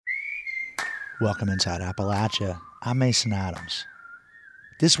Welcome inside Appalachia. I'm Mason Adams.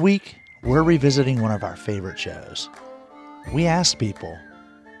 This week, we're revisiting one of our favorite shows. We asked people,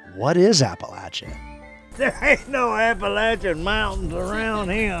 what is Appalachia? There ain't no Appalachian mountains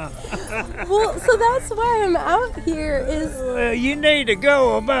around here. Well, so that's why I'm out here is... Well, you need to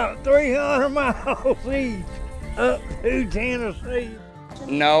go about 300 miles east up to Tennessee.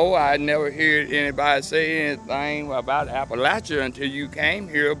 No, I never heard anybody say anything about Appalachia until you came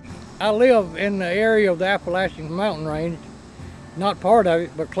here. I live in the area of the Appalachian mountain range, not part of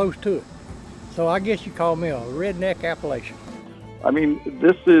it, but close to it. So I guess you call me a redneck Appalachian. I mean,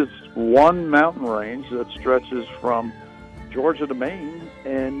 this is one mountain range that stretches from Georgia to Maine,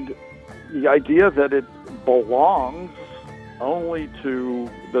 and the idea that it belongs only to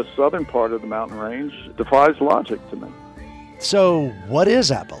the southern part of the mountain range defies logic to me. So, what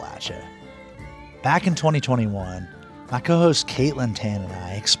is Appalachia? Back in 2021, my co-host Caitlin Tan and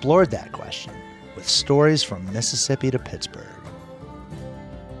I explored that question with stories from Mississippi to Pittsburgh.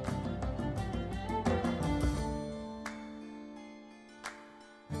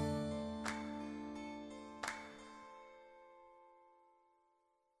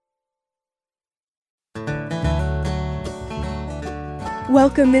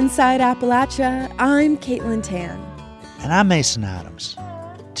 Welcome inside Appalachia. I'm Caitlin Tan. And I'm Mason Adams.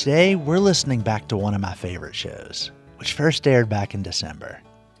 Today, we're listening back to one of my favorite shows, which first aired back in December.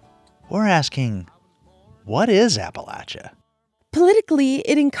 We're asking, what is Appalachia? Politically,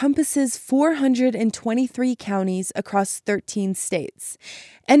 it encompasses 423 counties across 13 states.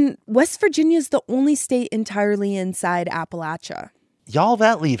 And West Virginia is the only state entirely inside Appalachia. Y'all,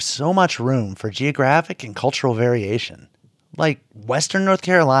 that leaves so much room for geographic and cultural variation. Like, Western North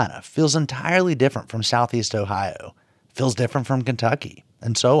Carolina feels entirely different from Southeast Ohio, feels different from Kentucky,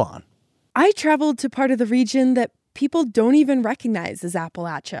 and so on. I traveled to part of the region that people don't even recognize as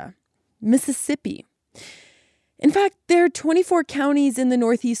Appalachia, Mississippi. In fact, there are 24 counties in the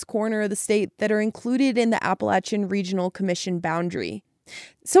northeast corner of the state that are included in the Appalachian Regional Commission boundary.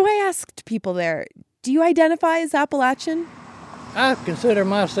 So I asked people there, do you identify as Appalachian? I consider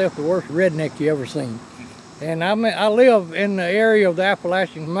myself the worst redneck you ever seen. And I live in the area of the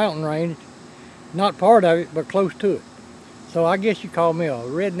Appalachian mountain range, not part of it, but close to it. So I guess you call me a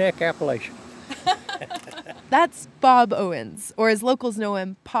redneck Appalachian. That's Bob Owens, or as locals know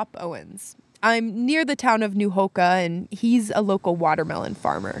him, Pop Owens. I'm near the town of New Hoka, and he's a local watermelon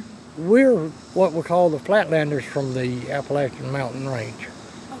farmer. We're what we call the flatlanders from the Appalachian mountain range.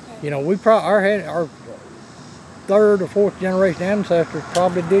 Okay. You know, our third or fourth generation ancestors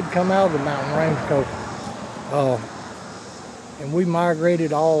probably did come out of the mountain range because and we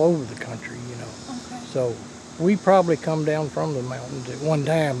migrated all over the country, you know. Okay. So we probably come down from the mountains at one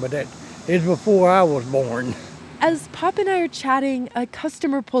time, but that is before I was born. As Pop and I are chatting, a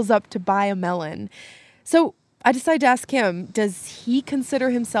customer pulls up to buy a melon. So I decide to ask him, does he consider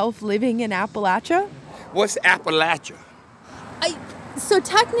himself living in Appalachia? What's Appalachia? So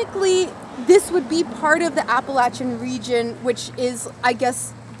technically, this would be part of the Appalachian region, which is, I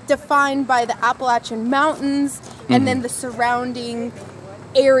guess, defined by the Appalachian Mountains and then the surrounding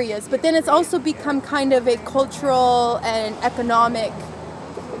areas. But then it's also become kind of a cultural and economic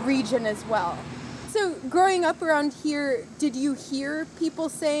region as well. So growing up around here, did you hear people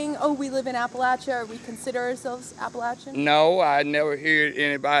saying, oh, we live in Appalachia, or we consider ourselves Appalachian? No, I never heard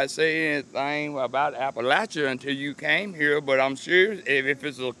anybody say anything about Appalachia until you came here, but I'm sure if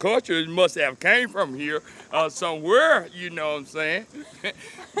it's a culture, it must have came from here somewhere, you know what I'm saying?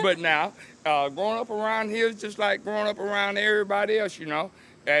 But now, growing up around here is just like growing up around everybody else, you know.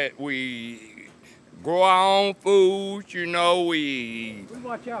 We grow our own food, you know, we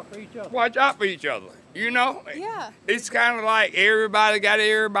watch out for each other. Watch out for each other, you know? Yeah. It's kind of like everybody got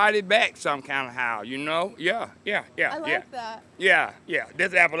everybody back some kind of how, you know? Yeah. I like that. Yeah,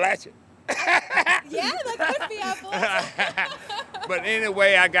 that's Appalachia. Yeah, that could be Appalachia. But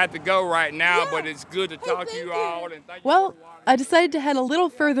anyway, I got to go right now, Yeah. but it's good to talk to you all. And thank Well, you I decided to head a little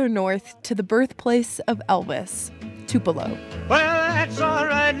further north to the birthplace of Elvis, Tupelo. Well, that's all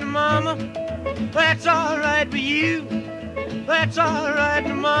right, Mama. That's all right for you. That's all right,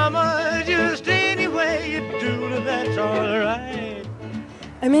 Mama. Just any way you do it, that's all right.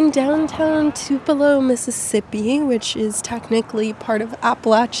 I'm in downtown Tupelo, Mississippi, which is technically part of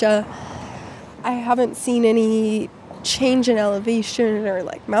Appalachia. I haven't seen any change in elevation or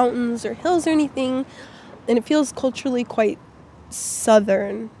like mountains or hills or anything, and it feels culturally quite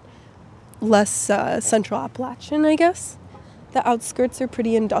southern, less central Appalachian, I guess. The outskirts are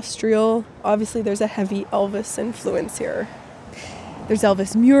pretty industrial. Obviously, there's a heavy Elvis influence here. There's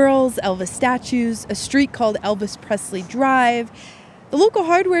Elvis murals, Elvis statues, a street called Elvis Presley Drive. The local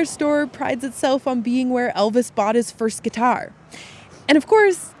hardware store prides itself on being where Elvis bought his first guitar. And of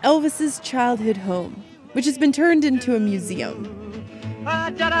course, Elvis's childhood home, which has been turned into a museum. I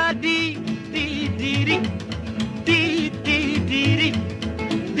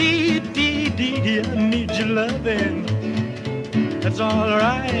need your loving. That's all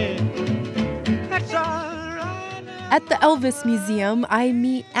right. That's all right. At the Elvis Museum, I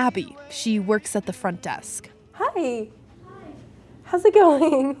meet Abby. She works at the front desk. Hi. How's it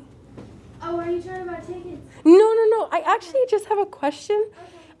going? Oh, are you trying to buy tickets? No. I actually just have a question.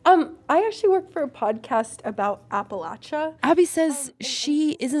 I actually work for a podcast about Appalachia. Abby says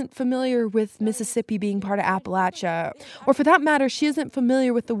she isn't familiar with Mississippi being part of Appalachia, or for that matter, she isn't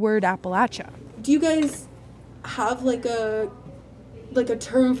familiar with the word Appalachia. Do you guys have like a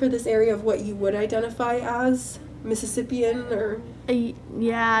term for this area of what you would identify as Mississippian or?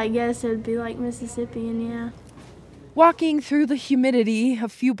 Yeah, I guess it would be like Mississippian, yeah. Walking through the humidity a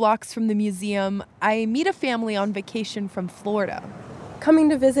few blocks from the museum, I meet a family on vacation from Florida. Coming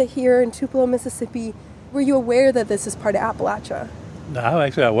to visit here in Tupelo, Mississippi, were you aware that this is part of Appalachia? No,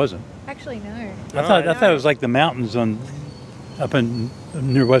 actually I wasn't. Actually, no. I thought it was like the mountains up in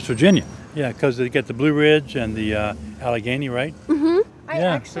near West Virginia. Yeah, because they get the Blue Ridge and the Allegheny, right? Mm-hmm. I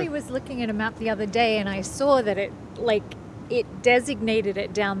actually was looking at a map the other day and I saw that it designated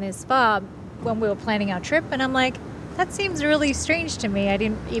it down this far when we were planning our trip, and I'm like, that seems really strange to me. I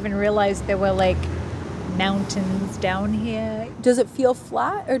didn't even realize there were like mountains down here. Does it feel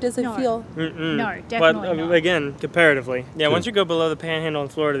flat or does it feel? No, definitely not. Again, comparatively. Yeah, once you go below the Panhandle in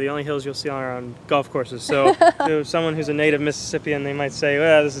Florida, the only hills you'll see are on golf courses. So to someone who's a native Mississippian, they might say,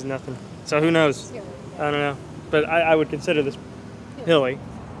 well, this is nothing. So who knows? I don't know. But I would consider this hilly.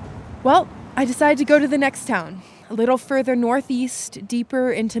 Well, I decided to go to the next town, a little further northeast,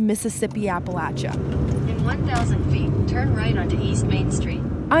 deeper into Mississippi, Appalachia. In 1,000 feet, turn right onto East Main Street.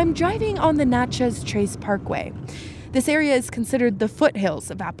 I'm driving on the Natchez Trace Parkway. This area is considered the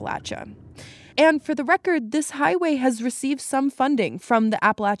foothills of Appalachia. And for the record, this highway has received some funding from the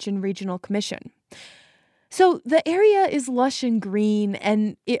Appalachian Regional Commission. So the area is lush and green,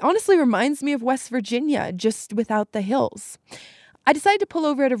 and it honestly reminds me of West Virginia, just without the hills. I decide to pull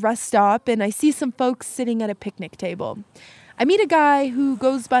over at a rest stop, and I see some folks sitting at a picnic table. I meet a guy who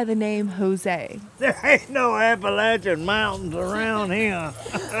goes by the name Jose. There ain't no Appalachian mountains around here.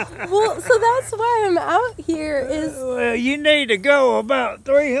 Well, so that's why I'm out here Well, you need to go about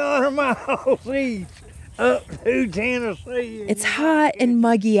 300 miles east up to Tennessee. It's hot and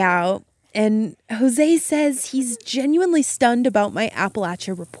muggy out, and Jose says he's genuinely stunned about my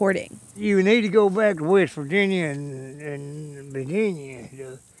Appalachia reporting. You need to go back to West Virginia and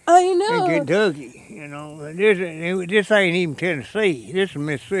Virginia. I know. And Kentucky, you know. This ain't even Tennessee. This is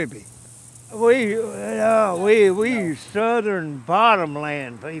Mississippi. We southern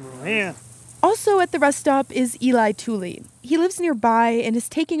bottomland people, yeah. Also at the rest stop is Eli Tooley. He lives nearby and is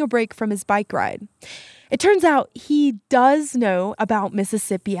taking a break from his bike ride. It turns out he does know about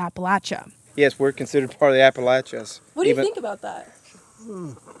Mississippi Appalachia. Yes, we're considered part of the Appalachians. What do you think about that?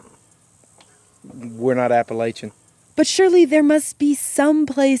 We're not Appalachian. But surely there must be some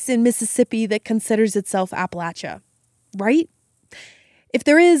place in Mississippi that considers itself Appalachia, right? If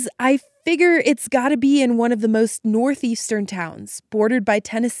there is, I figure it's got to be in one of the most northeastern towns, bordered by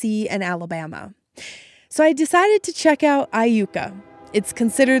Tennessee and Alabama. So I decided to check out Iuka. It's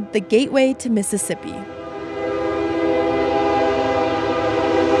considered the gateway to Mississippi.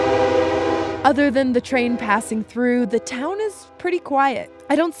 Other than the train passing through, the town is pretty quiet.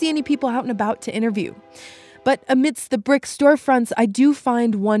 I don't see any people out and about to interview. But amidst the brick storefronts, I do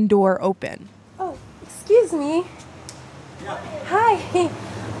find one door open. Oh, excuse me. Hi.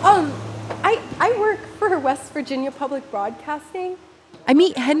 I work for West Virginia Public Broadcasting. I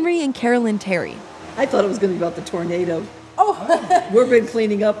meet Henry and Carolyn Terry. I thought it was going to be about the tornado. Oh. We've been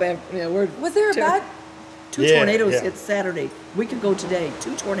cleaning up after, Was there a bad? Two tornadoes hit Saturday. Week ago today,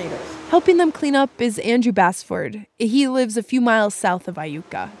 2 tornadoes. Helping them clean up is Andrew Bassford. He lives a few miles south of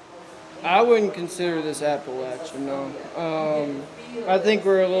Iuka. I wouldn't consider this Appalachia, no. I think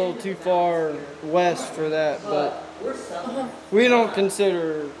we're a little too far west for that, but we don't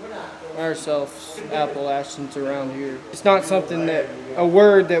consider ourselves Appalachians around here. It's not a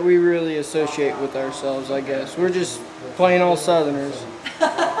word that we really associate with ourselves, I guess. We're just plain old Southerners.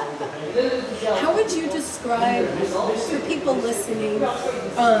 How would you describe, for people listening,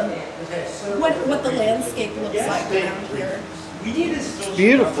 what the landscape looks like around here? It's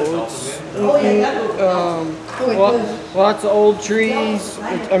beautiful. Lots of old trees.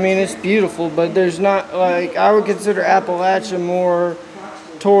 It's beautiful, but there's not, I would consider Appalachia more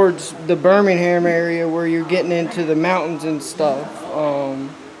towards the Birmingham area where you're getting into the mountains and stuff.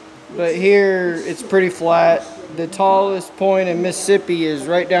 But here it's pretty flat. The tallest point in Mississippi is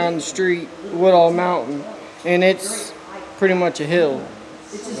right down the street, Woodall Mountain, and it's pretty much a hill.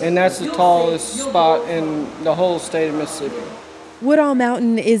 And that's the tallest spot in the whole state of Mississippi. Woodall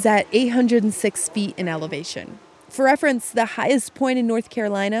Mountain is at 806 feet in elevation. For reference, the highest point in North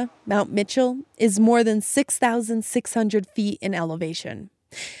Carolina, Mount Mitchell, is more than 6,600 feet in elevation.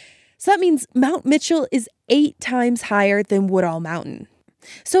 So that means Mount Mitchell is 8 times higher than Woodall Mountain.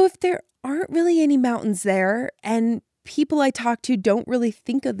 So if there aren't really any mountains there, and people I talk to don't really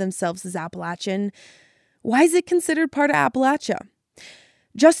think of themselves as Appalachian, why is it considered part of Appalachia?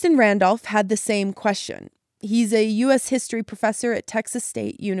 Justin Randolph had the same question. He's a U.S. history professor at Texas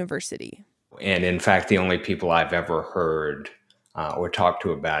State University. And in fact, the only people I've ever heard or talked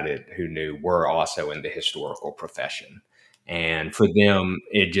to about it who knew were also in the historical profession. And for them,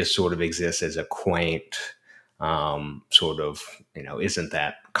 it just sort of exists as a quaint sort of, isn't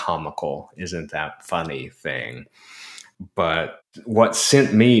that comical, isn't that funny thing. But what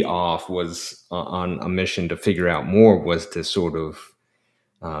sent me off was on a mission to figure out more, was to sort of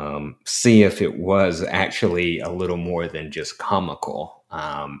see if it was actually a little more than just comical,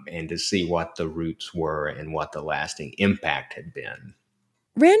 and to see what the roots were and what the lasting impact had been.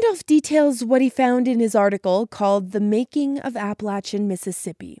 Randolph details what he found in his article called The Making of Appalachian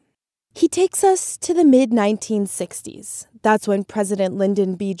Mississippi. He takes us to the mid-1960s. That's when President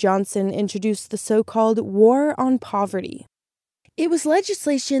Lyndon B. Johnson introduced the so-called War on Poverty. It was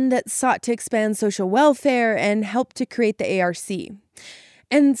legislation that sought to expand social welfare and helped to create the ARC.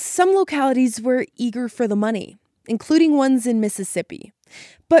 And some localities were eager for the money, including ones in Mississippi.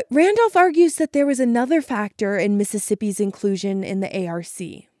 But Randolph argues that there was another factor in Mississippi's inclusion in the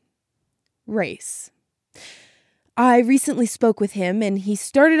ARC: race. I recently spoke with him, and he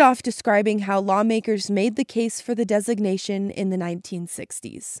started off describing how lawmakers made the case for the designation in the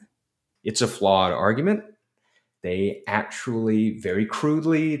 1960s. It's a flawed argument. They actually very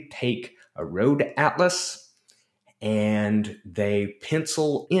crudely take a road atlas and they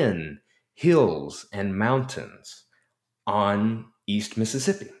pencil in hills and mountains on East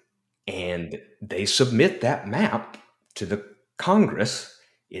Mississippi. And they submit that map to the Congress.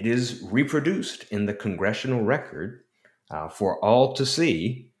 It is reproduced in the congressional record for all to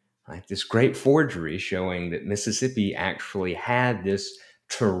see, like this great forgery showing that Mississippi actually had this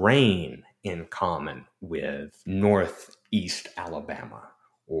terrain in common with Northeast Alabama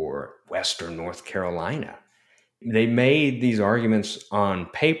or Western North Carolina. They made these arguments on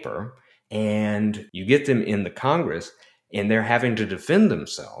paper, and you get them in the Congress, and they're having to defend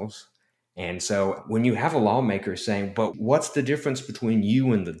themselves. And so when you have a lawmaker saying, but what's the difference between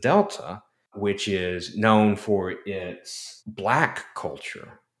you and the Delta, which is known for its Black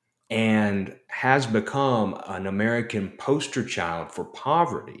culture and has become an American poster child for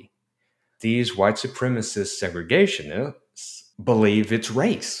poverty, these white supremacist segregationists believe it's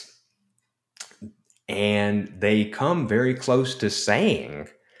race. And they come very close to saying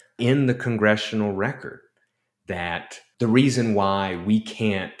in the congressional record that the reason why we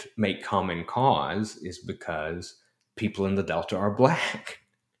can't make common cause is because people in the Delta are Black.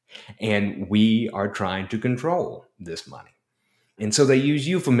 And we are trying to control this money. And so they use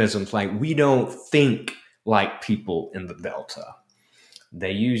euphemisms like, we don't think like people in the Delta.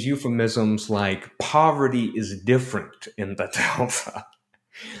 They use euphemisms like, poverty is different in the Delta.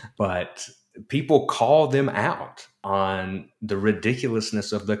 But people call them out on the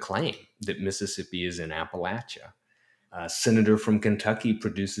ridiculousness of the claim that Mississippi is in Appalachia. A senator from Kentucky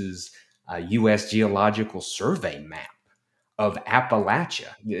produces a U.S. Geological Survey map of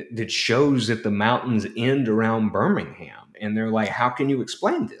Appalachia that shows that the mountains end around Birmingham. And they're like, how can you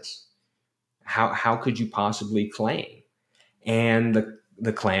explain this? How could you possibly claim? And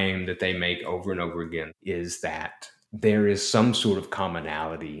the claim that they make over and over again is that there is some sort of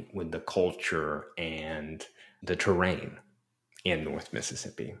commonality with the culture and the terrain in North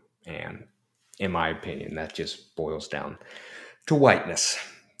Mississippi. And in my opinion, that just boils down to whiteness.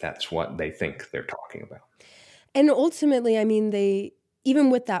 That's what they think they're talking about. And ultimately, I mean, even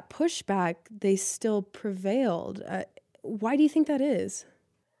with that pushback, they still prevailed. Why do you think that is?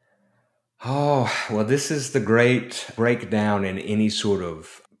 Oh, well, this is the great breakdown in any sort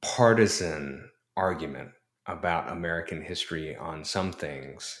of partisan argument about American history on some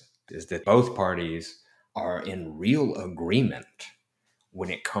things, is that both parties are in real agreement when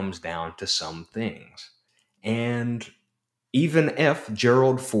it comes down to some things. And Even F.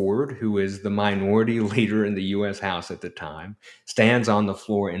 Gerald Ford, who is the minority leader in the U.S. House at the time, stands on the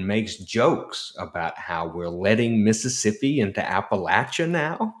floor and makes jokes about how we're letting Mississippi into Appalachia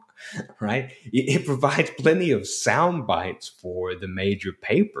now, right? It provides plenty of sound bites for the major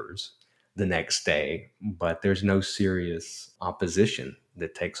papers the next day, but there's no serious opposition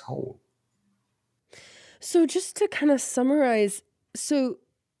that takes hold. So just to kind of summarize, so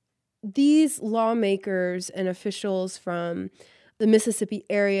these lawmakers and officials from the Mississippi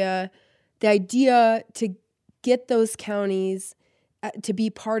area, the idea to get those counties to be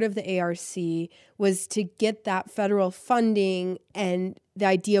part of the ARC was to get that federal funding, and the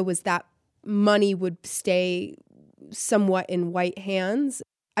idea was that money would stay somewhat in white hands,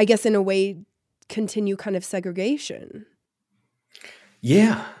 I guess in a way continue kind of segregation.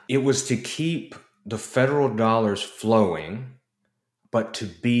 Yeah, it was to keep the federal dollars flowing, but to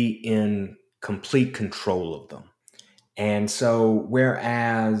be in complete control of them. And so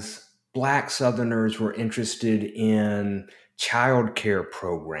whereas Black Southerners were interested in child care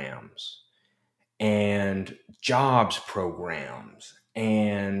programs and jobs programs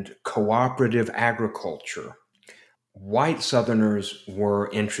and cooperative agriculture, white Southerners were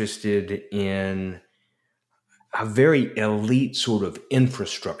interested in a very elite sort of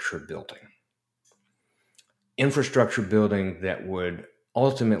infrastructure building. Infrastructure building that would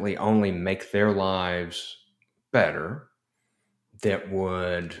ultimately only make their lives better, that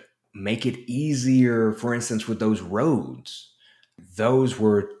would make it easier, for instance, with those roads. Those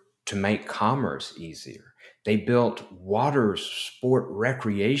were to make commerce easier. They built water sport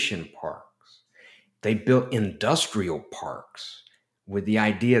recreation parks. They built industrial parks with the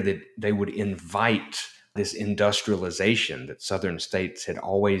idea that they would invite this industrialization that Southern states had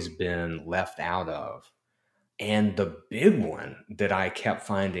always been left out of. And the big one that I kept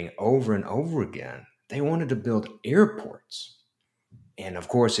finding over and over again, they wanted to build airports. And of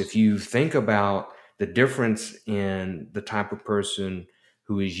course, if you think about the difference in the type of person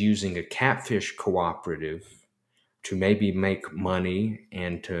who is using a catfish cooperative to maybe make money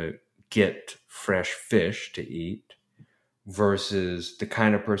and to get fresh fish to eat versus the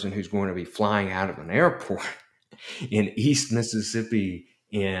kind of person who's going to be flying out of an airport in East Mississippi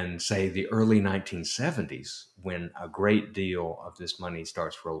in, say, the early 1970s, when a great deal of this money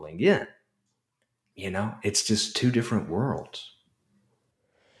starts rolling in. It's just two different worlds.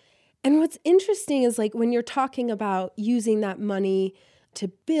 And what's interesting is, like, when you're talking about using that money to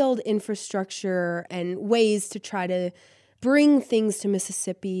build infrastructure and ways to try to bring things to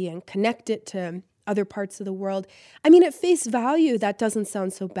Mississippi and connect it to other parts of the world. I mean, at face value, that doesn't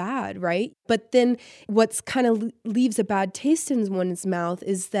sound so bad, right? But then what's kind of leaves a bad taste in one's mouth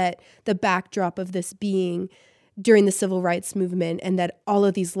is that the backdrop of this being during the civil rights movement, and that all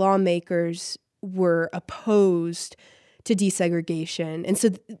of these lawmakers were opposed to desegregation. And so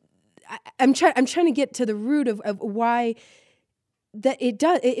I'm trying to get to the root of why that it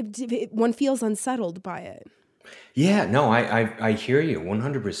does. One feels unsettled by it. Yeah, no, I hear you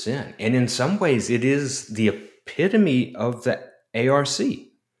 100%. And in some ways, it is the epitome of the ARC.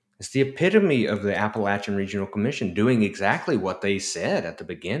 It's the epitome of the Appalachian Regional Commission doing exactly what they said at the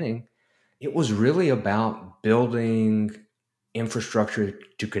beginning. It was really about building infrastructure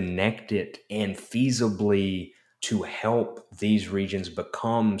to connect it and feasibly to help these regions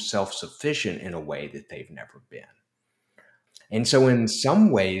become self-sufficient in a way that they've never been. And so in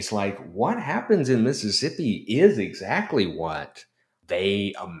some ways, like, what happens in Mississippi is exactly what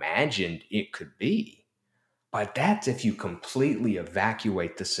they imagined it could be. But that's if you completely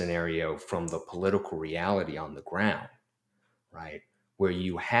evacuate the scenario from the political reality on the ground, right? Where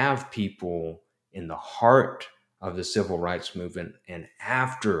you have people in the heart of the civil rights movement, and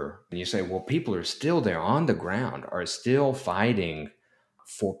after, and you say, well, people are still there on the ground, are still fighting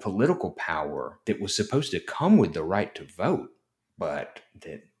for political power that was supposed to come with the right to vote, but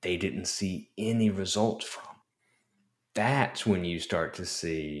that they didn't see any results from. That's when you start to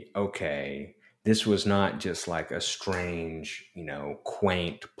see, okay, this was not just like a strange,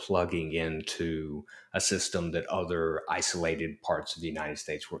 quaint plugging into a system that other isolated parts of the United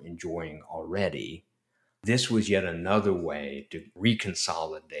States were enjoying already. This was yet another way to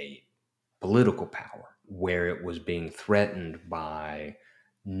reconsolidate political power, where it was being threatened by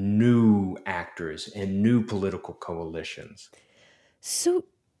new actors and new political coalitions. So,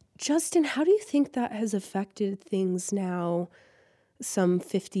 Justin, how do you think that has affected things now, some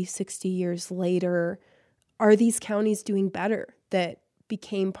 50, 60 years later? Are these counties doing better that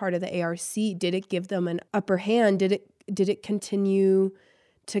became part of the ARC? Did it give them an upper hand? Did it continue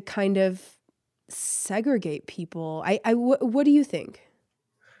to kind of segregate people? What do you think?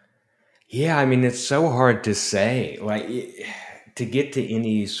 Yeah, I mean, it's so hard to say. To get to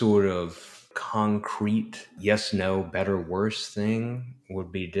any sort of concrete yes, no, better, worse thing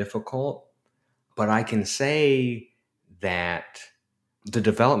would be difficult. But I can say that the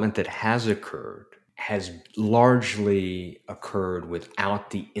development that has occurred has largely occurred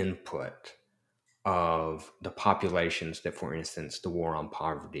without the input of the populations that, for instance, the War on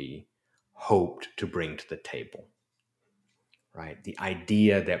Poverty hoped to bring to the table. Right? The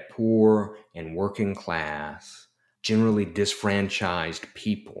idea that poor and working class, generally disfranchised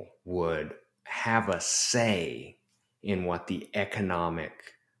people would have a say in what the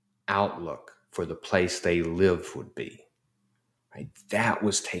economic outlook for the place they live would be. Right? That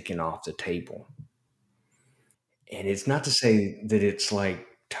was taken off the table. And it's not to say that it's like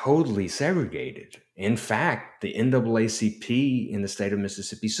totally segregated. In fact, the NAACP in the state of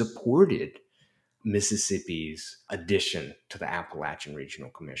Mississippi supported Mississippi's addition to the Appalachian Regional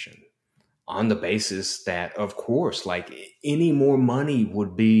Commission on the basis that, of course, like any more money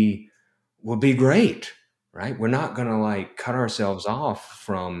would be great, right? We're not going to like cut ourselves off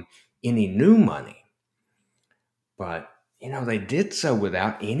from any new money. But, they did so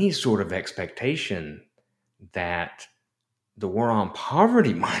without any sort of expectation that the War on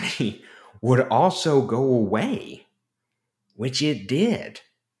Poverty money would also go away, which it did.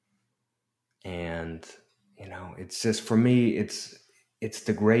 And, it's just, for me, it's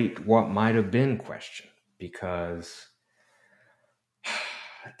the great what might have been question, because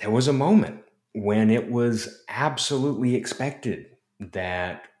there was a moment when it was absolutely expected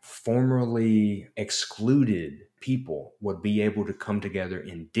that formerly excluded people would be able to come together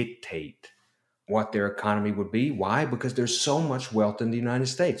and dictate what their economy would be. Why? Because there's so much wealth in the United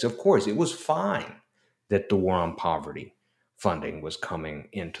States. Of course, it was fine that the War on Poverty funding was coming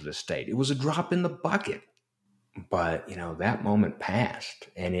into the state. It was a drop in the bucket. But, that moment passed,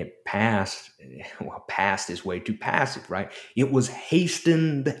 and it passed is way too passive, right? It was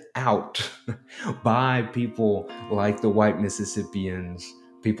hastened out by people like the white Mississippians,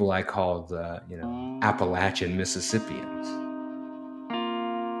 people I call the, Appalachian Mississippians.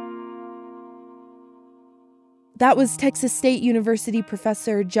 That was Texas State University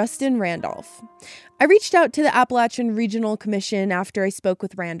professor Justin Randolph. I reached out to the Appalachian Regional Commission after I spoke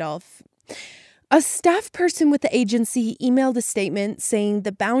with Randolph. A staff person with the agency emailed a statement saying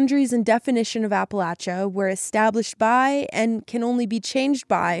the boundaries and definition of Appalachia were established by and can only be changed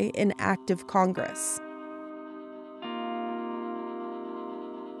by an act of Congress.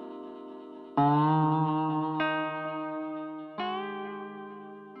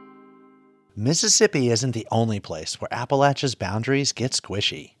 Mississippi isn't the only place where Appalachia's boundaries get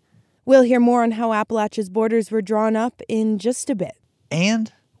squishy. We'll hear more on how Appalachia's borders were drawn up in just a bit.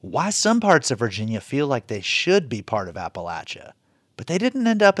 And why some parts of Virginia feel like they should be part of Appalachia, but they didn't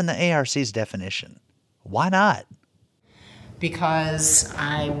end up in the ARC's definition. Why not? Because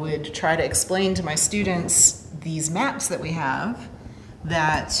I would try to explain to my students these maps that we have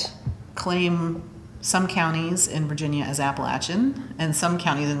that claim some counties in Virginia as Appalachian and some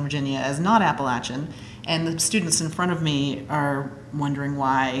counties in Virginia as not Appalachian, and the students in front of me are wondering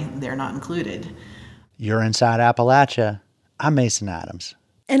why they're not included. You're Inside Appalachia. I'm Mason Adams.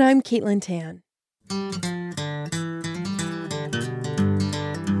 And I'm Caitlin Tan. We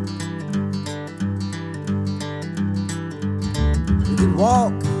can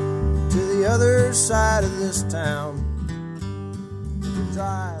walk to the other side of this town.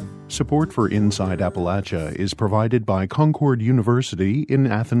 Drive. Support for Inside Appalachia is provided by Concord University in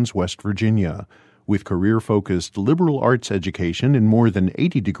Athens, West Virginia, with career-focused liberal arts education in more than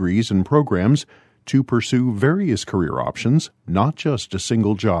 80 degrees and programs to pursue various career options, not just a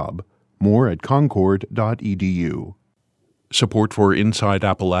single job. More at concord.edu. Support for Inside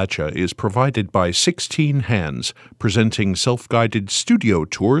Appalachia is provided by 16 Hands, presenting self-guided studio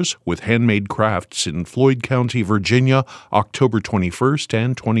tours with handmade crafts in Floyd County, Virginia, October 21st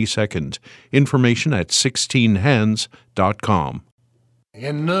and 22nd. Information at 16hands.com.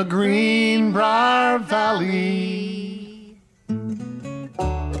 In the Greenbrier Valley.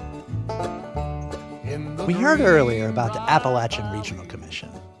 We heard earlier about the Appalachian Regional Commission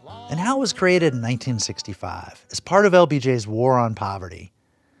and how it was created in 1965 as part of LBJ's War on Poverty.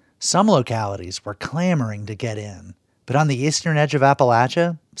 Some localities were clamoring to get in, but on the eastern edge of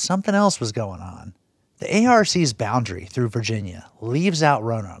Appalachia, something else was going on. The ARC's boundary through Virginia leaves out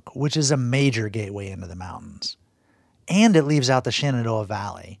Roanoke, which is a major gateway into the mountains. And it leaves out the Shenandoah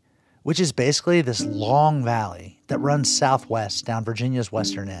Valley, which is basically this long valley that runs southwest down Virginia's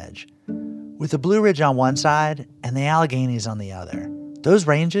western edge, with the Blue Ridge on one side and the Alleghenies on the other. Those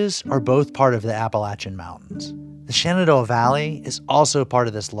ranges are both part of the Appalachian Mountains. The Shenandoah Valley is also part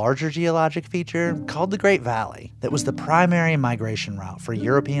of this larger geologic feature called the Great Valley that was the primary migration route for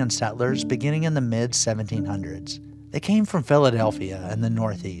European settlers beginning in the mid-1700s. They came from Philadelphia in the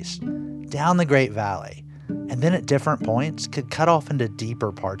Northeast, down the Great Valley, and then at different points could cut off into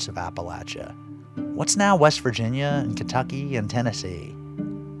deeper parts of Appalachia. What's now West Virginia and Kentucky and Tennessee.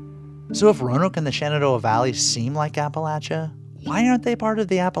 So if Roanoke and the Shenandoah Valley seem like Appalachia, why aren't they part of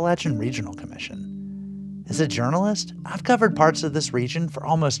the Appalachian Regional Commission? As a journalist, I've covered parts of this region for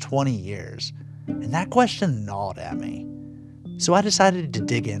almost 20 years, and that question gnawed at me. So I decided to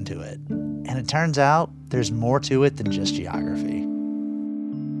dig into it, and it turns out there's more to it than just geography.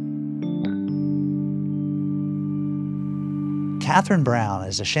 Catherine Brown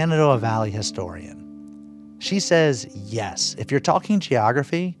is a Shenandoah Valley historian. She says, yes, if you're talking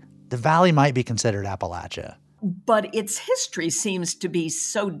geography, the valley might be considered Appalachia. But its history seems to be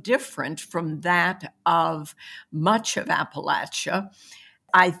so different from that of much of Appalachia.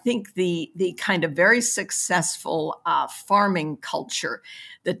 I think the kind of very successful farming culture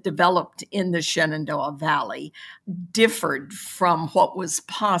that developed in the Shenandoah Valley differed from what was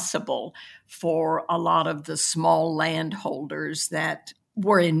possible for a lot of the small landholders that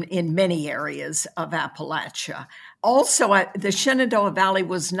were in many areas of Appalachia. Also, the Shenandoah Valley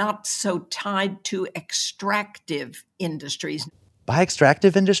was not so tied to extractive industries. By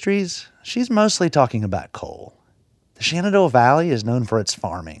extractive industries, she's mostly talking about coal. The Shenandoah Valley is known for its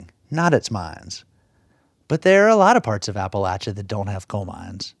farming, not its mines. But there are a lot of parts of Appalachia that don't have coal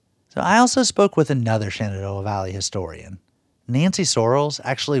mines. So I also spoke with another Shenandoah Valley historian. Nancy Sorrells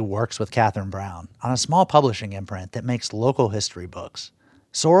actually works with Catherine Brown on a small publishing imprint that makes local history books.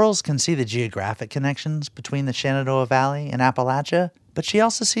 Sorrells can see the geographic connections between the Shenandoah Valley and Appalachia, but she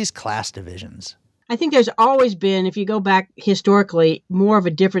also sees class divisions. I think there's always been, if you go back historically, more of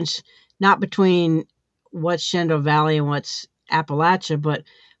a difference not between what's Shenandoah Valley and what's Appalachia,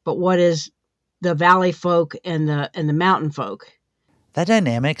 but what is the valley folk and the mountain folk. That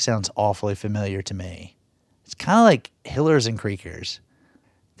dynamic sounds awfully familiar to me. It's kind of like Hillers and Creekers.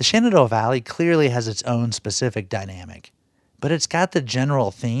 The Shenandoah Valley clearly has its own specific dynamic, but it's got the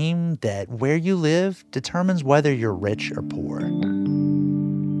general theme that where you live determines whether you're rich or poor.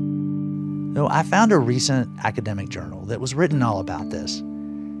 So I found a recent academic journal that was written all about this.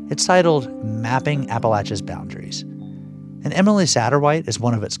 It's titled Mapping Appalachia's Boundaries, and Emily Satterwhite is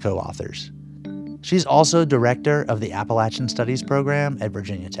one of its co-authors. She's also director of the Appalachian Studies program at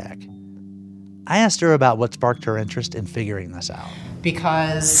Virginia Tech. I asked her about what sparked her interest in figuring this out.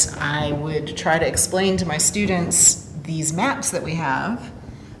 Because I would try to explain to my students these maps that we have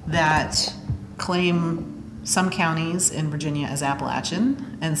that claim some counties in Virginia as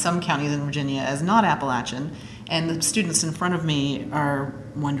Appalachian and some counties in Virginia as not Appalachian, and the students in front of me are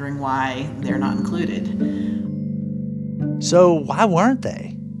wondering why they're not included. So why weren't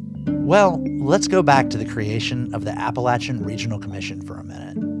they? Well, let's go back to the creation of the Appalachian Regional Commission for a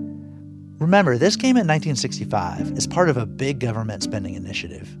minute. Remember, this came in 1965 as part of a big government spending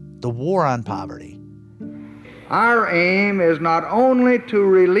initiative, the War on Poverty. Our aim is not only to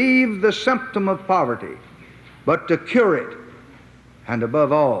relieve the symptom of poverty, but to cure it, and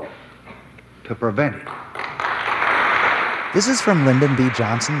above all, to prevent it. This is from Lyndon B.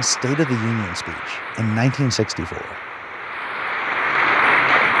 Johnson's State of the Union speech in 1964.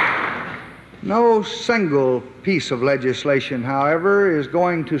 No single piece of legislation, however, is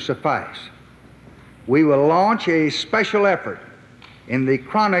going to suffice. We will launch a special effort in the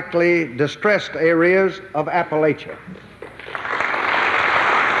chronically distressed areas of Appalachia.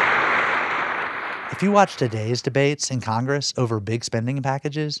 If you watch today's debates in Congress over big spending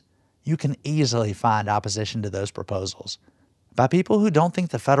packages, you can easily find opposition to those proposals by people who don't think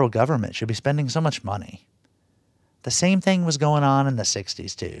the federal government should be spending so much money. The same thing was going on in the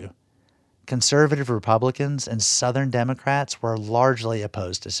 60s, too. Conservative Republicans and Southern Democrats were largely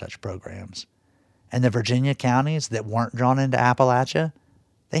opposed to such programs. And the Virginia counties that weren't drawn into Appalachia,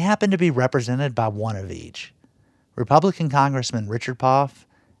 they happened to be represented by one of each, Republican Congressman Richard Poff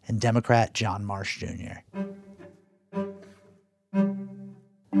and Democrat John Marsh Jr.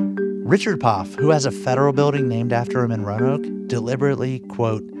 Richard Poff, who has a federal building named after him in Roanoke, deliberately,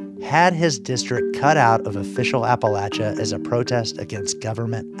 quote, had his district cut out of official Appalachia as a protest against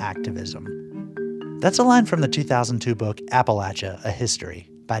government activism. That's a line from the 2002 book Appalachia, A History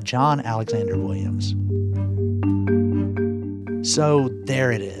by John Alexander Williams. So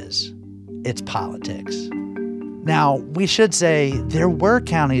there it is. It's politics. Now, we should say there were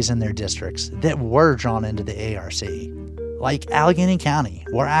counties in their districts that were drawn into the ARC, like Allegheny County,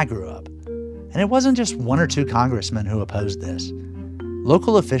 where I grew up. And it wasn't just one or two congressmen who opposed this.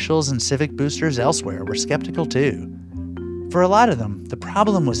 Local officials and civic boosters elsewhere were skeptical too. For a lot of them, the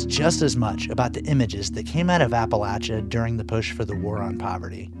problem was just as much about the images that came out of Appalachia during the push for the war on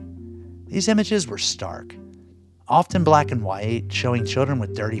poverty. These images were stark, often black and white, showing children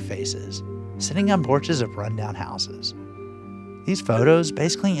with dirty faces, sitting on porches of rundown houses. These photos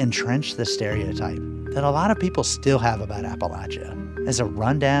basically entrenched the stereotype that a lot of people still have about Appalachia as a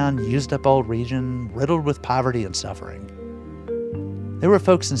rundown, used-up old region riddled with poverty and suffering. There were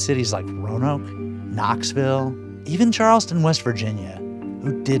folks in cities like Roanoke, Knoxville, even Charleston, West Virginia,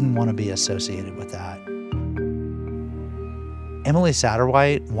 who didn't want to be associated with that. Emily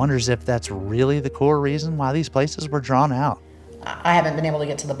Satterwhite wonders if that's really the core reason why these places were drawn out. I haven't been able to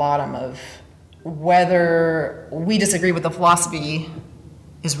get to the bottom of whether we disagree with the philosophy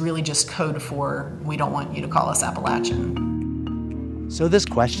is really just code for we don't want you to call us Appalachian. So this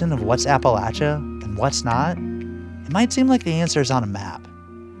question of what's Appalachia and what's not, it might seem like the answer is on a map,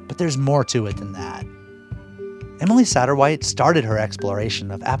 but there's more to it than that. Emily Satterwhite started her exploration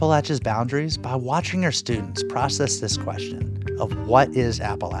of Appalachia's boundaries by watching her students process this question of what is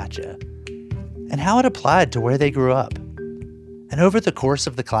Appalachia and how it applied to where they grew up. And over the course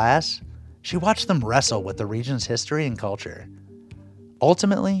of the class, she watched them wrestle with the region's history and culture.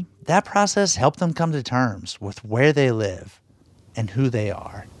 Ultimately, that process helped them come to terms with where they live and who they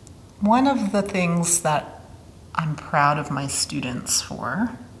are. One of the things that I'm proud of my students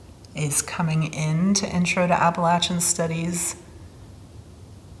for is coming into Intro to Appalachian Studies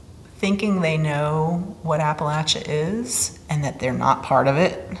thinking they know what Appalachia is and that they're not part of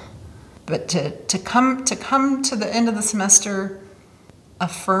it. But to come to the end of the semester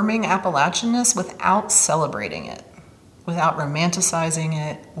affirming Appalachianness without celebrating it, without romanticizing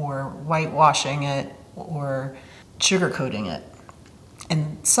it or whitewashing it or sugarcoating it.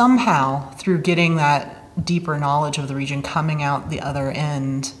 And somehow, through getting that deeper knowledge of the region, coming out the other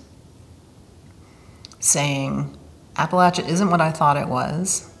end saying, Appalachia isn't what I thought it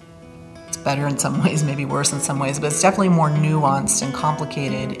was. It's better in some ways, maybe worse in some ways, but it's definitely more nuanced and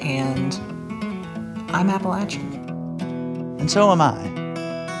complicated, and I'm Appalachian. And so am I.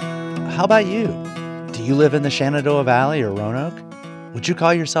 How about you? Do you live in the Shenandoah Valley or Roanoke? Would you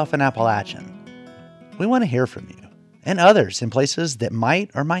call yourself an Appalachian? We want to hear from you and others in places that might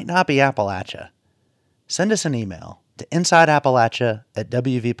or might not be Appalachia. Send us an email to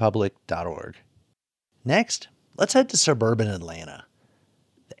insideappalachia@wvpublic.org. Next, let's head to suburban Atlanta.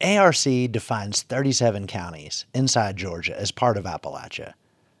 The ARC defines 37 counties inside Georgia as part of Appalachia.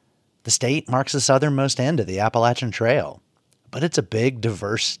 The state marks the southernmost end of the Appalachian Trail, but it's a big,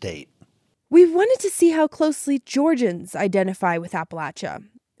 diverse state. We wanted to see how closely Georgians identify with Appalachia.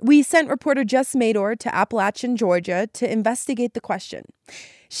 We sent reporter Jess Mador to Appalachian, Georgia to investigate the question.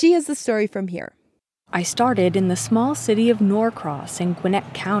 She has the story from here. I started in the small city of Norcross in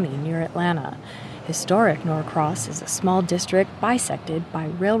Gwinnett County near Atlanta. Historic Norcross is a small district bisected by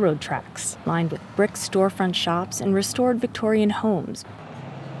railroad tracks, lined with brick storefront shops and restored Victorian homes.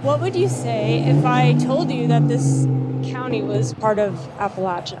 What would you say if I told you that this county was part of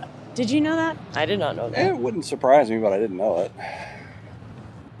Appalachia? Did you know that? I did not know that. It wouldn't surprise me, but I didn't know it.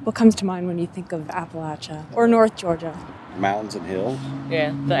 What comes to mind when you think of Appalachia or North Georgia? Mountains and hills.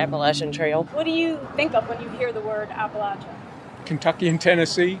 Yeah, the Appalachian Trail. What do you think of when you hear the word Appalachia? Kentucky and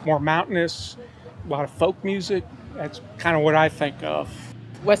Tennessee, more mountainous, a lot of folk music. That's kind of what I think of.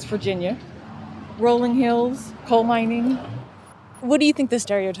 West Virginia, rolling hills, coal mining. What do you think the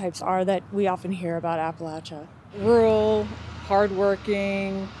stereotypes are that we often hear about Appalachia? Rural,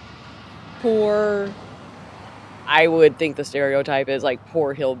 hardworking, poor. I would think the stereotype is like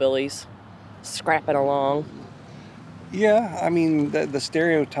poor hillbillies scrapping along. Yeah, I mean, the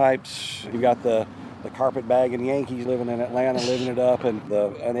stereotypes, you got the carpetbagging Yankees living in Atlanta, living it up, and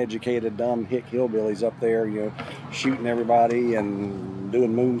the uneducated, dumb hick hillbillies up there, shooting everybody and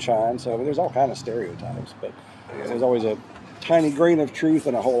doing moonshine. So I mean, there's all kind of stereotypes, but there's always a tiny grain of truth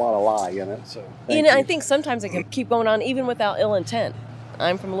and a whole lot of lie in it. So I think sometimes it can keep going on even without ill intent.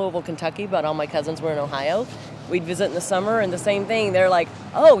 I'm from Louisville, Kentucky, but all my cousins were in Ohio. We'd visit in the summer, and the same thing. They're like,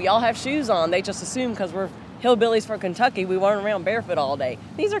 oh, y'all have shoes on. They just assume because we're hillbillies from Kentucky, we weren't around barefoot all day.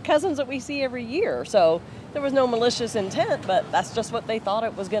 These are cousins that we see every year. So there was no malicious intent, but that's just what they thought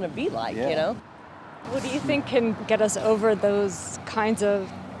it was going to be like, What do you think can get us over those kinds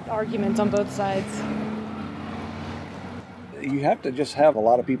of arguments on both sides? You have to just have a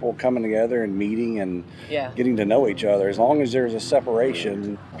lot of people coming together and meeting and getting to know each other. As long as there's a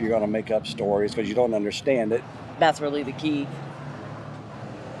separation, you're going to make up stories because you don't understand it. That's really the key.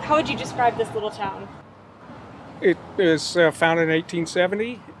 How would you describe this little town? It was founded in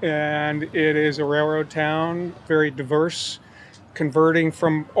 1870, and it is a railroad town, very diverse. converting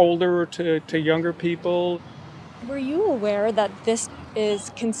from older to younger people. Were you aware that this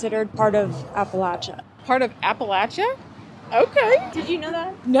is considered part of Appalachia? Part of Appalachia? Okay. Did you know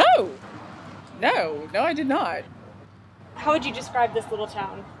that? No, I did not. How would you describe this little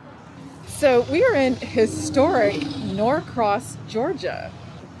town? So we are in historic Norcross, Georgia.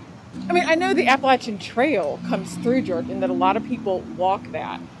 I mean, I know the Appalachian Trail comes through Georgia and that a lot of people walk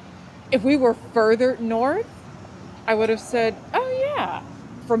that. If we were further north, I would have said, oh yeah.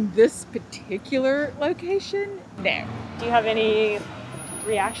 From this particular location, no. Do you have any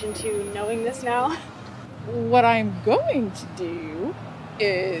reaction to knowing this now? What I'm going to do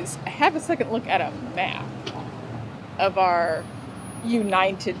is have a second look at a map of our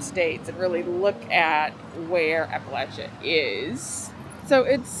United States and really look at where Appalachia is. So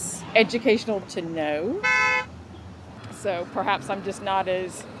it's educational to know. So perhaps I'm just not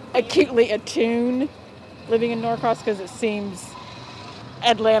as acutely attuned living in Norcross because it seems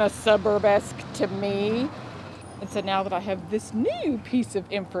Atlanta suburb-esque to me. And so now that I have this new piece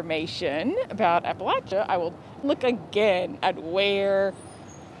of information about Appalachia, I will look again at where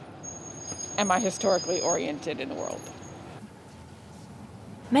am I historically oriented in the world.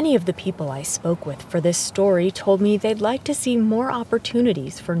 Many of the people I spoke with for this story told me they'd like to see more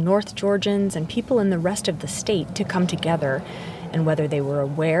opportunities for North Georgians and people in the rest of the state to come together. And whether they were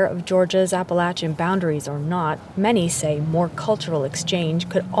aware of Georgia's Appalachian boundaries or not, many say more cultural exchange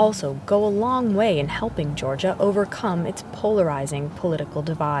could also go a long way in helping Georgia overcome its polarizing political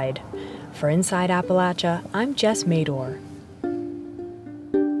divide. For Inside Appalachia, I'm Jess Mador.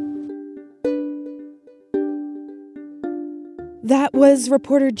 That was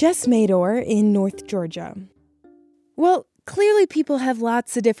reporter Jess Mador in North Georgia. Well, clearly people have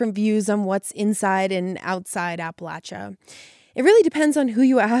lots of different views on what's inside and outside Appalachia. It really depends on who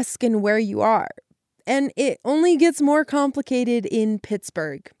you ask and where you are. And it only gets more complicated in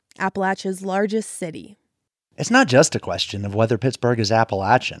Pittsburgh, Appalachia's largest city. It's not just a question of whether Pittsburgh is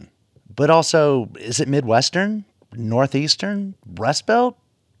Appalachian, but also, is it Midwestern, Northeastern, Rust Belt?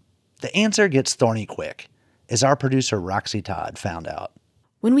 The answer gets thorny quick, as our producer Roxy Todd found out.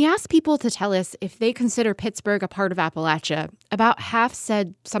 When we asked people to tell us if they consider Pittsburgh a part of Appalachia, about half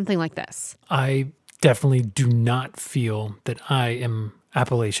said something like this. I definitely do not feel that I am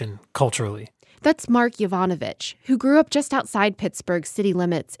Appalachian culturally. That's Mark Yovanovich, who grew up just outside Pittsburgh's city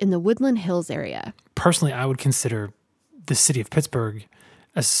limits in the Woodland Hills area. Personally, I would consider the city of Pittsburgh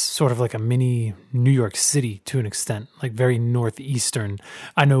as sort of like a mini New York City to an extent, like very northeastern.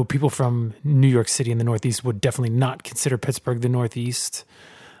 I know people from New York City in the Northeast would definitely not consider Pittsburgh the Northeast.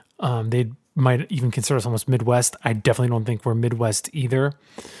 They might even consider us almost Midwest. I definitely don't think we're Midwest either.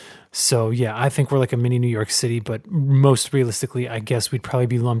 So yeah, I think we're like a mini New York City, but most realistically, I guess we'd probably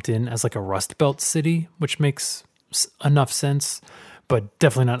be lumped in as like a Rust Belt city, which makes enough sense, but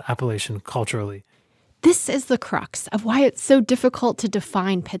definitely not Appalachian culturally. This is the crux of why it's so difficult to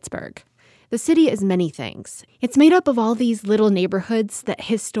define Pittsburgh. The city is many things. It's made up of all these little neighborhoods that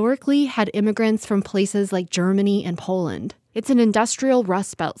historically had immigrants from places like Germany and Poland. It's an industrial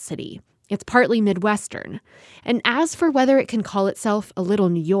Rust Belt city. It's partly Midwestern. And as for whether it can call itself a little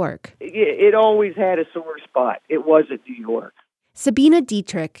New York, it always had a sore spot. It wasn't New York. Sabina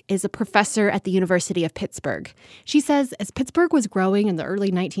Dietrich is a professor at the University of Pittsburgh. She says as Pittsburgh was growing in the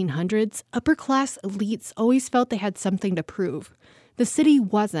early 1900s, upper-class elites always felt they had something to prove. The city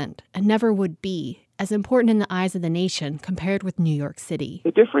wasn't, and never would be, as important in the eyes of the nation compared with New York City.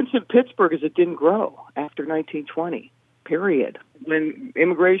 The difference in Pittsburgh is it didn't grow after 1920, period. When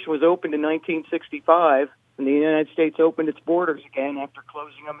immigration was opened in 1965, and the United States opened its borders again after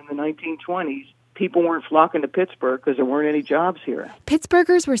closing them in the 1920s, people weren't flocking to Pittsburgh because there weren't any jobs here.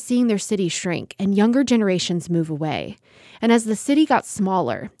 Pittsburghers were seeing their city shrink and younger generations move away. And as the city got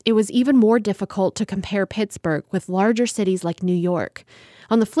smaller, it was even more difficult to compare Pittsburgh with larger cities like New York.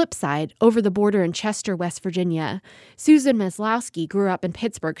 On the flip side, over the border in Chester, West Virginia, Susan Maslowski grew up in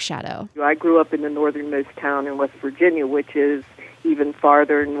Pittsburgh's shadow. I grew up in the northernmost town in West Virginia, which is even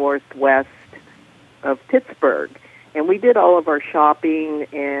farther northwest of Pittsburgh. And we did all of our shopping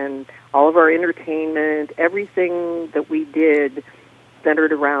and all of our entertainment, everything that we did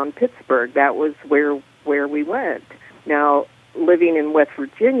centered around Pittsburgh. That was where we went. Now, living in West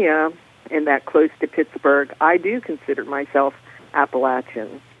Virginia and that close to Pittsburgh, I do consider myself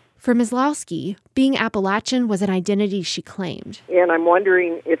Appalachian. For Maslowski, being Appalachian was an identity she claimed. And I'm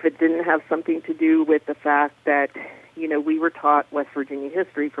wondering if it didn't have something to do with the fact that, we were taught West Virginia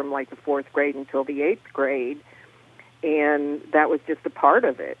history from like the 4th grade until the 8th grade, and that was just a part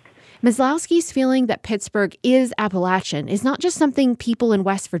of it. Maslowski's feeling that Pittsburgh is Appalachian is not just something people in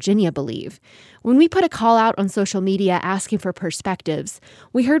West Virginia believe. When we put a call out on social media asking for perspectives,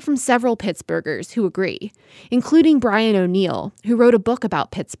 we heard from several Pittsburghers who agree, including Brian O'Neill, who wrote a book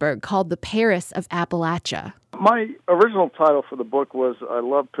about Pittsburgh called The Paris of Appalachia. My original title for the book was I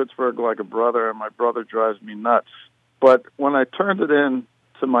Love Pittsburgh Like a Brother and My Brother Drives Me Nuts. But when I turned it in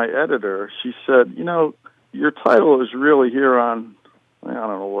to my editor, she said, your title is really here on, I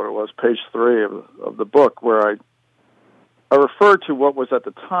don't know what it was, page 3 of the book, where I referred to what was at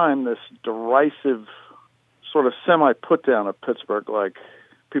the time this derisive sort of semi-put-down of Pittsburgh, like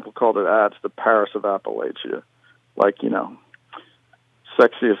people called it the Paris of Appalachia, like,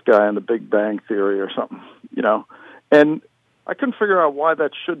 sexiest guy in the Big Bang Theory or something, And I couldn't figure out why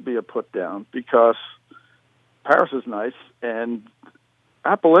that should be a put-down, because Paris is nice, and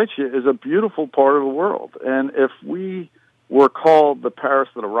Appalachia is a beautiful part of the world. And if we were called the Paris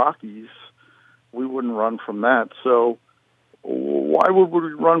of the Rockies, we wouldn't run from that. So why would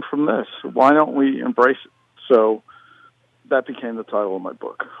we run from this? Why don't we embrace it? So that became the title of my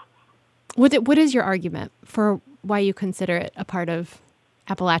book. What is your argument for why you consider it a part of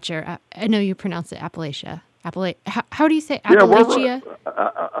Appalachia? I know you pronounce it Appalachia. How do you say Appalachia?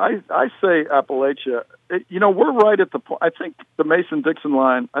 Yeah, I say Appalachia. We're right at the point. I think the Mason-Dixon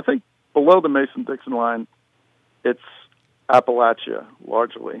line, below the Mason-Dixon line, it's Appalachia,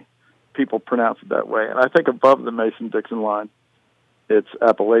 largely. People pronounce it that way. And I think above the Mason-Dixon line, it's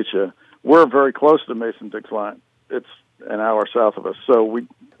Appalachia. We're very close to the Mason-Dixon line. It's an hour south of us. So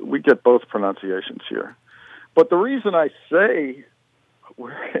we get both pronunciations here. But the reason I say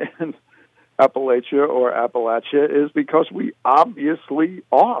we're in Appalachia or Appalachia is because we obviously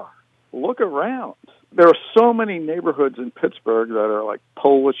are. Look around. There are so many neighborhoods in Pittsburgh that are like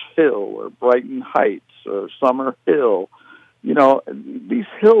Polish Hill or Brighton Heights or Summer Hill. These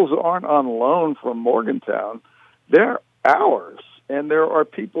hills aren't on loan from Morgantown. They're ours. And there are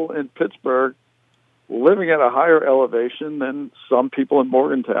people in Pittsburgh living at a higher elevation than some people in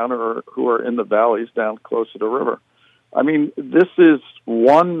Morgantown or who are in the valleys down close to the river. I mean, this is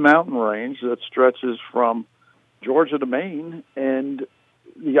one mountain range that stretches from Georgia to Maine, and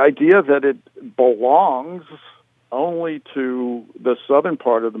the idea that it belongs only to the southern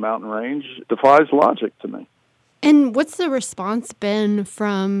part of the mountain range defies logic to me. And what's the response been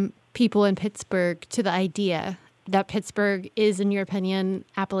from people in Pittsburgh to the idea that Pittsburgh is, in your opinion,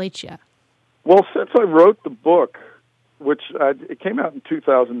 Appalachia? Well, since I wrote the book, which it came out in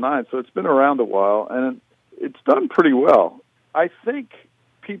 2009, so it's been around a while, and it's done pretty well. I think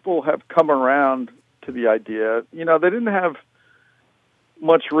people have come around to the idea. They didn't have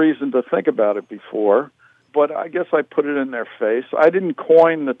much reason to think about it before, but I guess I put it in their face. I didn't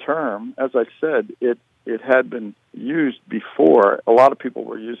coin the term. As I said, it had been used before. A lot of people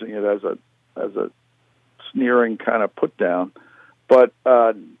were using it as a sneering kind of put down. But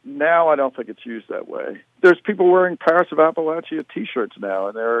now I don't think it's used that way. There's people wearing Paris of Appalachia T-shirts now,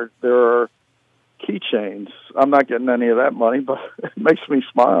 and there are keychains. I'm not getting any of that money, but it makes me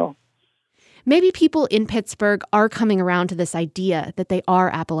smile. Maybe people in Pittsburgh are coming around to this idea that they are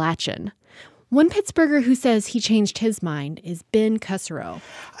Appalachian. One Pittsburgher who says he changed his mind is Ben Cusserow.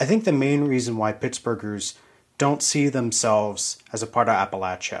 I think the main reason why Pittsburghers don't see themselves as a part of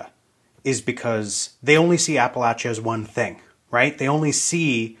Appalachia is because they only see Appalachia as one thing, right? They only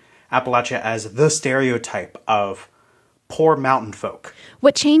see Appalachia as the stereotype of poor mountain folk.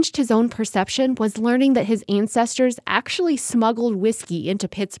 What changed his own perception was learning that his ancestors actually smuggled whiskey into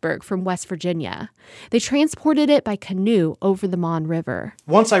Pittsburgh from West Virginia. They transported it by canoe over the Mon River.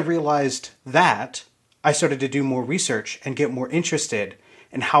 Once I realized that, I started to do more research and get more interested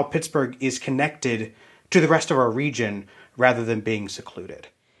in how Pittsburgh is connected to the rest of our region rather than being secluded.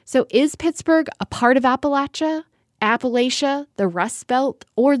 So is Pittsburgh a part of Appalachia, the Rust Belt,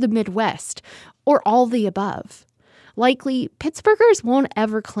 or the Midwest, or all the above? Likely, Pittsburghers won't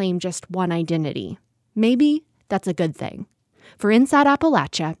ever claim just one identity. Maybe that's a good thing. For Inside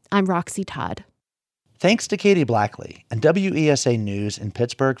Appalachia, I'm Roxy Todd. Thanks to Katie Blackley and WESA News in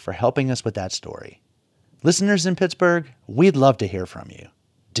Pittsburgh for helping us with that story. Listeners in Pittsburgh, we'd love to hear from you.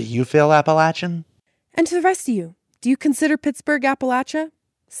 Do you feel Appalachian? And to the rest of you, do you consider Pittsburgh Appalachia?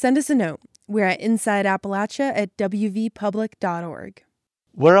 Send us a note. We're at insideappalachia@wvpublic.org.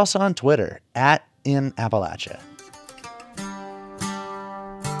 We're also on Twitter @InAppalachia.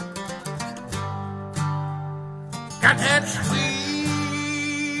 Got that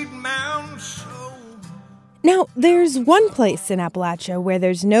sweet mountain soul. Now, there's one place in Appalachia where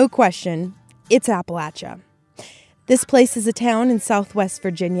there's no question it's Appalachia. This place is a town in southwest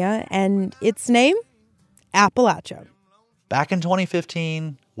Virginia, and its name? Appalachia. Back in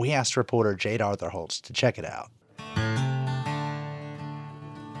 2015, we asked reporter Jade Arthur-Holtz to check it out.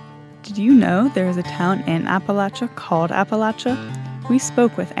 Did you know there is a town in Appalachia called Appalachia? We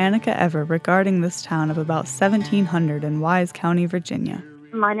spoke with Annika Ever regarding this town of about 1,700 in Wise County, Virginia.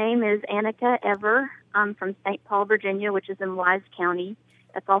 My name is Annika Ever. I'm from St. Paul, Virginia, which is in Wise County.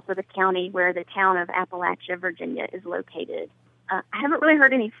 That's also the county where the town of Appalachia, Virginia is located. I haven't really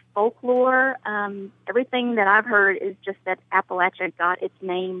heard any folklore. Everything that I've heard is just that Appalachia got its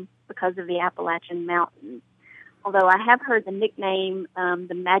name because of the Appalachian Mountains. Although I have heard the nickname,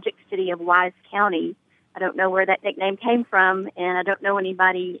 the Magic City of Wise County. I don't know where that nickname came from, and I don't know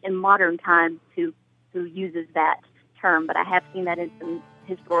anybody in modern times who uses that term, but I have seen that in some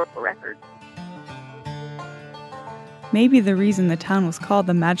historical records. Maybe the reason the town was called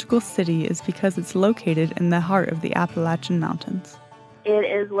the Magical City is because it's located in the heart of the Appalachian Mountains. It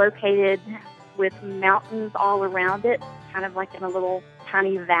is located with mountains all around it, kind of like in a little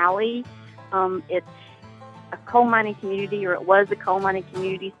tiny valley. It's a coal mining community, or it was a coal mining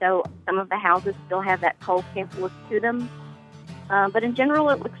community, so some of the houses still have that coal camp look to them. But in general,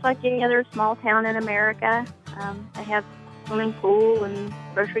 it looks like any other small town in America. They have swimming pool and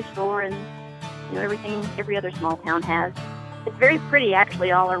grocery store and everything every other small town has. It's very pretty,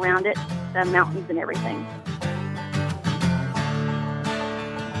 actually, all around it, the mountains and everything.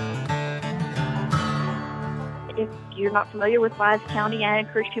 If you're not familiar with Wise County, I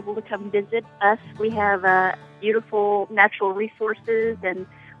encourage people to come visit us. We have beautiful natural resources, and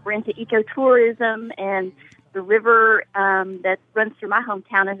we're into ecotourism, and the river that runs through my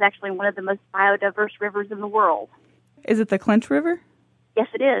hometown is actually one of the most biodiverse rivers in the world. Is it the Clinch River? Yes,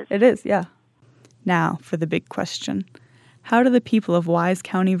 it is. It is, yeah. Now, for the big question. How do the people of Wise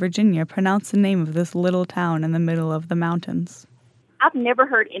County, Virginia, pronounce the name of this little town in the middle of the mountains? I've never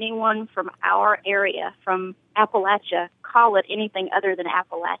heard anyone from our area, from Appalachia, call it anything other than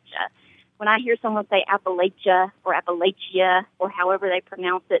Appalachia. When I hear someone say Appalachia or Appalachia or however they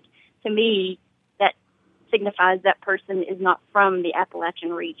pronounce it, to me, that signifies that person is not from the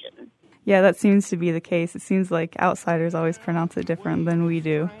Appalachian region. Yeah, that seems to be the case. It seems like outsiders always pronounce it different than we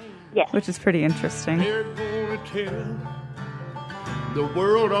do. Yes. Which is pretty interesting. They're gonna tell the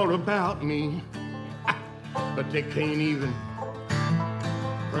world all about me, but they can't even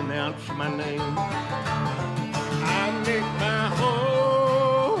pronounce my name. I make my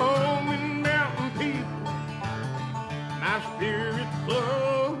home in mountain people, my spirit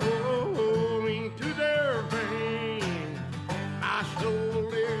flowing to their veins. My soul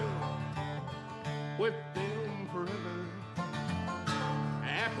lives with them forever.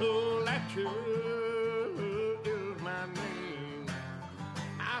 Appalachia is my name.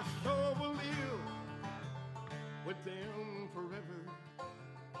 My soul will live with them forever.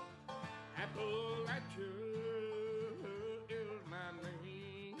 Appalachia is my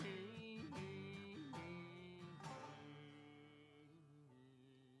name.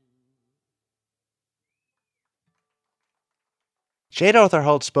 Jade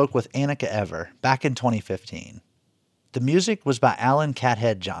Arthur-Holtz spoke with Annika Ever back in 2015. The music was by Alan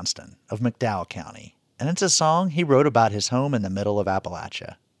Cathead Johnston of McDowell County, and it's a song he wrote about his home in the middle of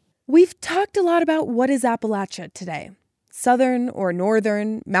Appalachia. We've talked a lot about what is Appalachia today. Southern or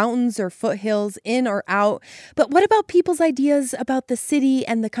northern, mountains or foothills, in or out. But what about people's ideas about the city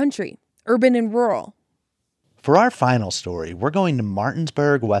and the country, urban and rural? For our final story, we're going to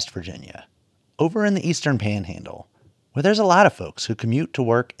Martinsburg, West Virginia, over in the Eastern Panhandle, where there's a lot of folks who commute to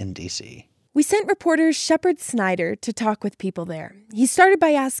work in D.C. We sent reporter Shepard Snyder to talk with people there. He started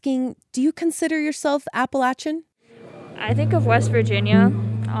by asking, do you consider yourself Appalachian? I think of West Virginia.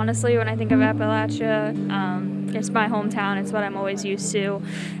 Honestly, when I think of Appalachia, it's my hometown. It's what I'm always used to.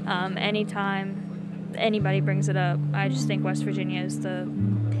 Anytime anybody brings it up, I just think West Virginia is the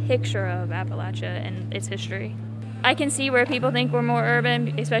picture of Appalachia and its history. I can see where people think we're more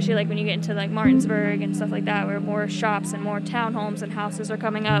urban, especially like when you get into like Martinsburg and stuff like that, where more shops and more townhomes and houses are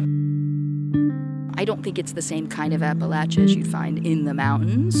coming up. I don't think it's the same kind of Appalachia as you'd find in the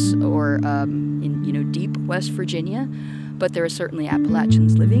mountains or in deep West Virginia, but there are certainly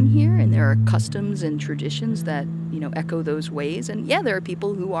Appalachians living here, and there are customs and traditions that echo those ways. And yeah, there are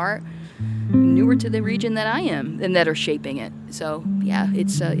people who are newer to the region than I am and that are shaping it. So yeah,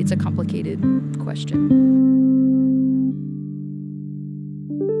 it's a complicated question.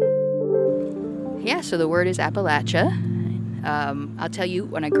 Yeah, so the word is Appalachia. I'll tell you,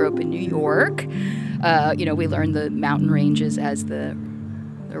 when I grew up in New York, we learned the mountain ranges as the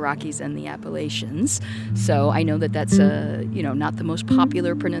Rockies and the Appalachians. So I know that that's not the most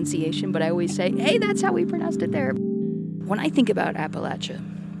popular pronunciation, but I always say, hey, that's how we pronounced it there. When I think about Appalachia,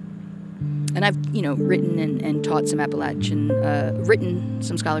 And I've, written and taught some written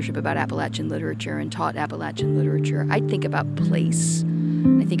some scholarship about Appalachian literature and taught Appalachian literature. I think about place.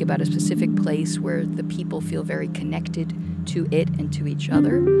 I think about a specific place where the people feel very connected to it and to each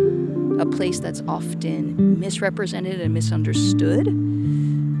other. A place that's often misrepresented and misunderstood.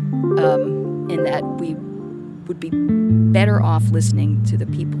 And that we would be better off listening to the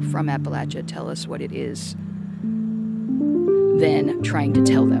people from Appalachia tell us what it is than trying to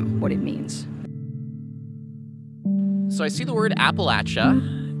tell them what it means. So I see the word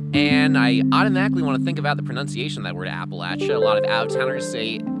Appalachia, and I automatically want to think about the pronunciation of that word Appalachia. A lot of out-of-towners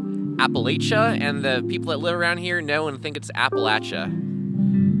say Appalachia, and the people that live around here know and think it's Appalachia.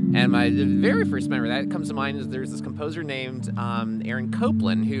 And my very first memory that comes to mind is there's this composer named Aaron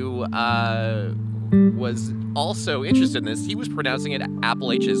Copland who was also interested in this. He was pronouncing it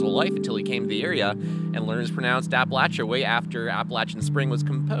Appalachia his whole life until he came to the area and learned it's pronounced Appalachia way after Appalachian Spring was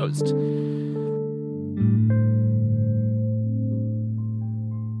composed.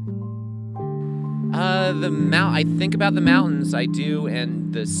 I think about the mountains, I do,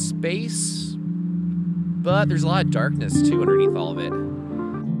 and the space, but there's a lot of darkness too underneath all of it.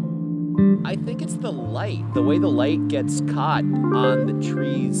 I think it's the light, the way the light gets caught on the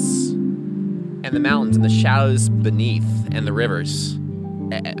trees and the mountains and the shadows beneath and the rivers.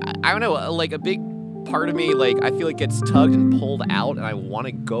 I don't know, like a big part of me, like I feel it gets tugged and pulled out, and I want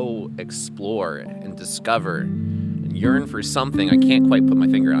to go explore and discover and yearn for something I can't quite put my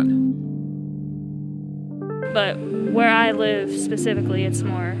finger on. But where I live specifically, it's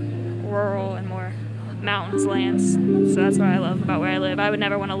more rural and more mountains, lands. So that's what I love about where I live. I would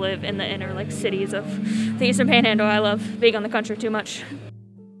never want to live in the inner cities of the Eastern Panhandle. I love being on the country too much.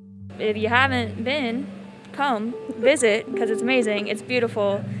 If you haven't been, come visit because it's amazing. It's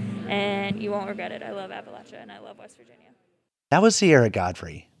beautiful and you won't regret it. I love Appalachia and I love West Virginia. That was Sierra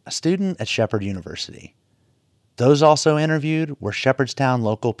Godfrey, a student at Shepherd University. Those also interviewed were Shepherdstown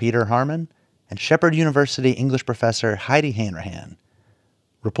local Peter Harmon and Shepherd University English professor Heidi Hanrahan.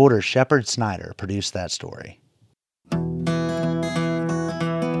 Reporter Shepard Snyder produced that story.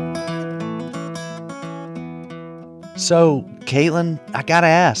 So, Caitlin, I gotta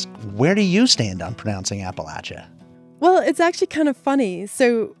ask, where do you stand on pronouncing Appalachia? Well, it's actually kind of funny.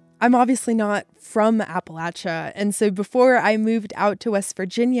 So I'm obviously not from Appalachia. And so before I moved out to West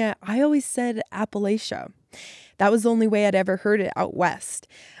Virginia, I always said Appalachia. That was the only way I'd ever heard it out west.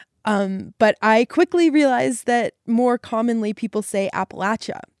 But I quickly realized that more commonly people say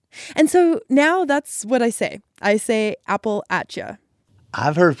Appalachia. And so now that's what I say. I say Appalachia.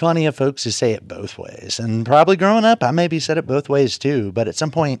 I've heard plenty of folks who say it both ways. And probably growing up, I maybe said it both ways too. But at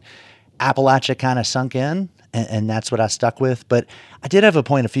some point, Appalachia kind of sunk in, and that's what I stuck with. But I did have a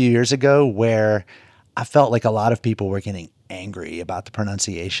point a few years ago where I felt like a lot of people were getting angry about the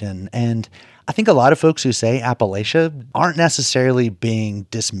pronunciation. And I think a lot of folks who say Appalachia aren't necessarily being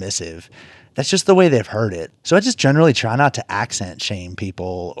dismissive. That's just the way they've heard it. So I just generally try not to accent shame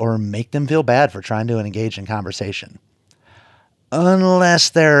people or make them feel bad for trying to engage in conversation. Unless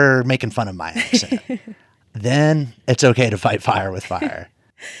they're making fun of my accent. Then it's okay to fight fire with fire.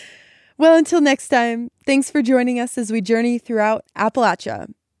 Well, until next time, thanks for joining us as we journey throughout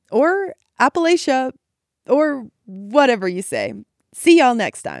Appalachia. Or Appalachia, or whatever you say. See y'all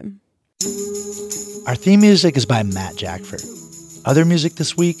next time. Our theme music is by Matt Jackford. Other music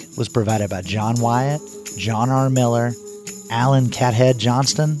this week was provided by John Wyatt, John R. Miller, Alan Cathead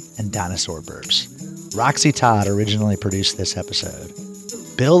Johnston, and Dinosaur Burps. Roxy Todd originally produced this episode.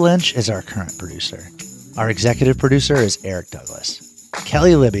 Bill Lynch is our current producer. Our executive producer is Eric Douglas.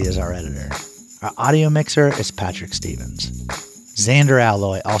 Kelly Libby is our editor. Our audio mixer is Patrick Stevens. Xander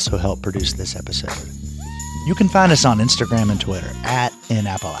Alloy also helped produce this episode. You can find us on Instagram and Twitter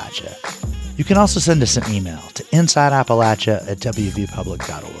 @InAppalachia. You can also send us an email to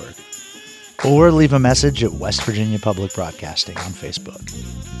insideappalachia@wvpublic.org or leave a message at West Virginia Public Broadcasting on Facebook.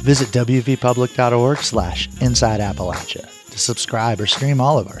 Visit wvpublic.org/InsideAppalachia to subscribe or stream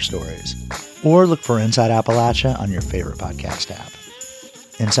all of our stories, or look for Inside Appalachia on your favorite podcast app.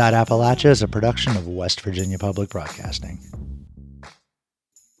 Inside Appalachia is a production of West Virginia Public Broadcasting.